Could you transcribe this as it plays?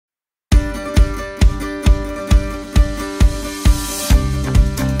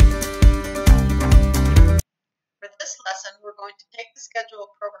going to take the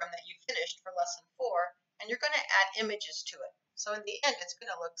schedule program that you finished for lesson 4 and you're going to add images to it. So in the end, it's going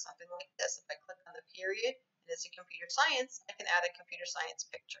to look something like this. If I click on the period and it's a computer science, I can add a computer science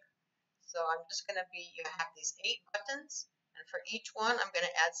picture. So I'm just going to you have these 8 buttons, and for each one, I'm going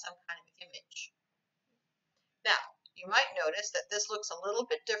to add some kind of image. Now, you might notice that this looks a little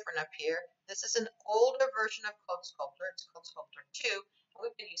bit different up here. This is an older version of Codeskulptor. It's Codeskulptor 2, and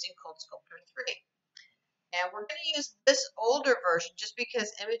we've been using Codeskulptor 3. And we're going to use this older version just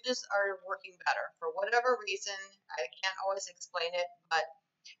because images are working better. For whatever reason, I can't always explain it, but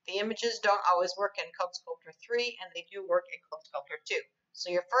the images don't always work in Codeskulptor 3, and they do work in Codeskulptor 2. So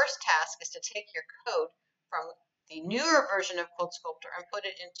your first task is to take your code from the newer version of Codeskulptor and put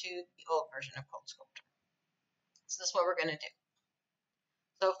it into the old version of Codeskulptor. So this is what we're going to do.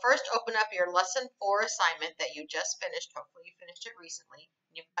 So first open up your lesson 4 assignment that you just finished. Hopefully you finished it recently.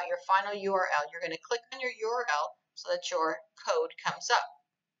 You've got your final URL. You're going to click on your URL so that your code comes up.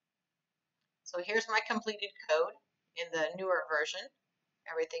 So here's my completed code in the newer version.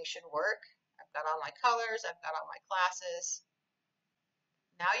 Everything should work. I've got all my colors. I've got all my classes.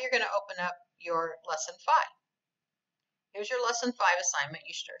 Now you're going to open up your lesson 5. Here's your lesson 5 assignment.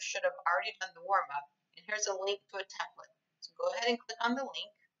 You should have already done the warm-up. And here's a link to a template. So go ahead and click on the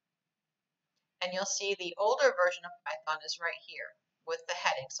link. And you'll see the older version of Python is right here with the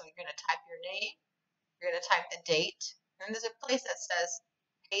heading. So you're going to type your name. You're going to type the date. And there's a place that says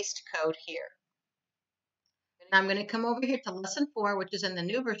paste code here. And I'm going to come over here to lesson 4, which is in the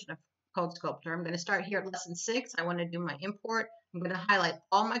new version of Codeskulptor. I'm going to start here at lesson 6. I want to do my import. I'm going to highlight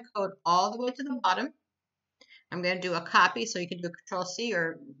all my code all the way to the bottom. I'm going to do a copy, so you can do a Control-C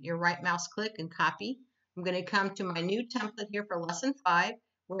or your right mouse click and copy. I'm going to come to my new template here for lesson 5,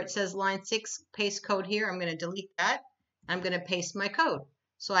 where it says line 6, paste code here. I'm going to delete that. I'm going to paste my code.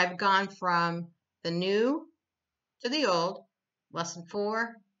 So I've gone from the new to the old, lesson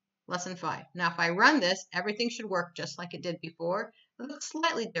 4, lesson 5. Now if I run this, everything should work just like it did before. It looks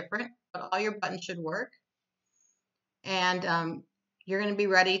slightly different, but all your buttons should work. And you're going to be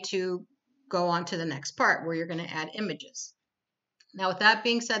ready to go on to the next part where you're going to add images. Now with that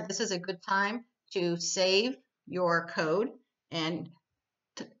being said, this is a good time to save your code and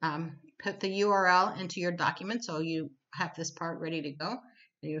put the URL into your document so you have this part ready to go.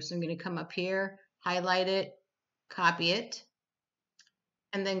 So I'm going to come up here, highlight it, copy it,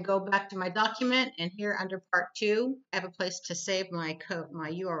 and then go back to my document, and here under part 2 I have a place to save my code,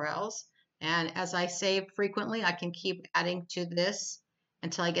 my URLs. And as I save frequently, I can keep adding to this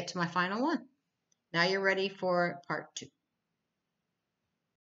until I get to my final one. Now you're ready for part 2.